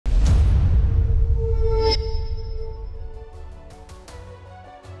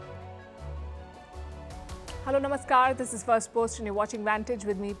Hello, Namaskar. This is Firstpost and you're watching Vantage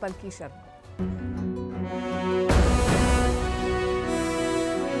with me, Palki Sharma.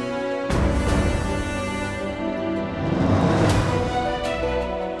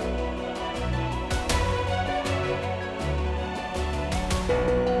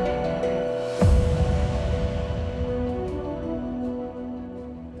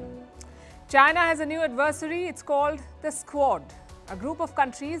 China has a new adversary. It's called the Squad, a group of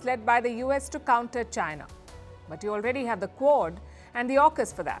countries led by the US to counter China. But you already have the Quad and the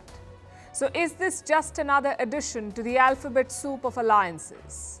AUKUS for that. So is this just another addition to the alphabet soup of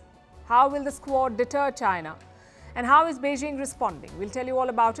alliances? How will the Squad deter China? And how is Beijing responding? We'll tell you all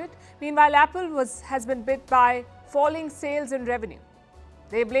about it. Meanwhile, Apple has been bit by falling sales and revenue.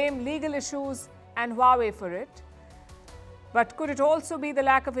 They blame legal issues and Huawei for it. But could it also be the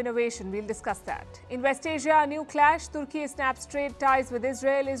lack of innovation? We'll discuss that. In West Asia, a new clash. Turkey snaps trade ties with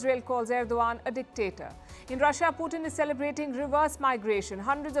Israel. Israel calls Erdogan a dictator. In Russia, Putin is celebrating reverse migration.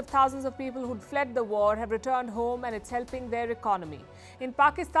 Hundreds of thousands of people who'd fled the war have returned home and it's helping their economy. In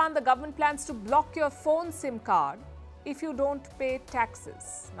Pakistan, the government plans to block your phone SIM card if you don't pay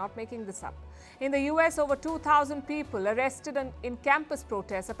taxes. Not making this up. In the US, over 2,000 people arrested in campus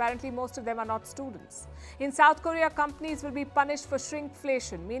protests. Apparently, most of them are not students. In South Korea, companies will be punished for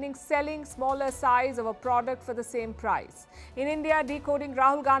shrinkflation, meaning selling smaller size of a product for the same price. In India, decoding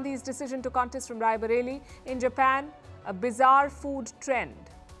Rahul Gandhi's decision to contest from Raebareli. In Japan, a bizarre food trend.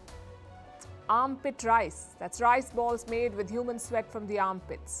 Armpit rice. That's rice balls made with human sweat from the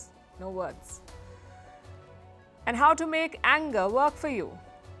armpits. No words. And how to make anger work for you.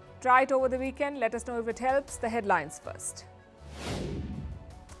 Try it over the weekend. Let us know if it helps. The headlines first.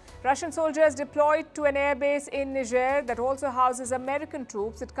 Russian soldiers deployed to an airbase in Niger that also houses American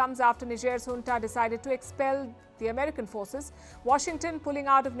troops. It comes after Niger's junta decided to expel the American forces. Washington pulling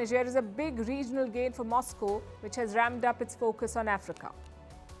out of Niger is a big regional gain for Moscow, which has ramped up its focus on Africa.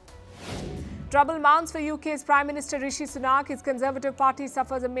 Trouble mounts for UK's Prime Minister Rishi Sunak. His Conservative Party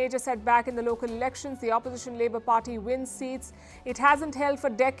suffers a major setback in the local elections. The opposition Labour Party wins seats it hasn't held for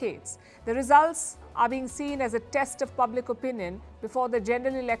decades. The results are being seen as a test of public opinion before the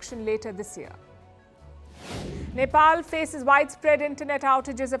general election later this year. Nepal faces widespread internet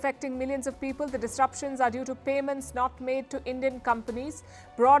outages affecting millions of people. The disruptions are due to payments not made to Indian companies.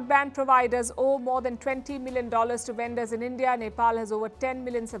 Broadband providers owe more than $20 million to vendors in India. Nepal has over 10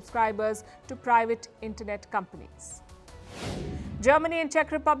 million subscribers to private internet companies. Germany and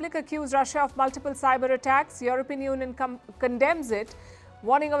Czech Republic accuse Russia of multiple cyber attacks. European Union condemns it,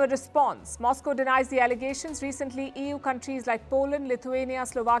 warning of a response. Moscow denies the allegations. Recently, EU countries like Poland, Lithuania,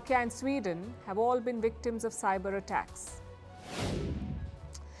 Slovakia and Sweden have all been victims of cyber attacks.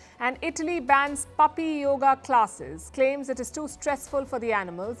 And Italy bans puppy yoga classes, claims it is too stressful for the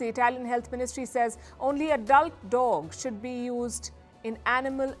animals. The Italian Health Ministry says only adult dogs should be used in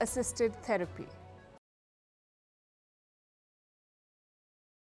animal-assisted therapy.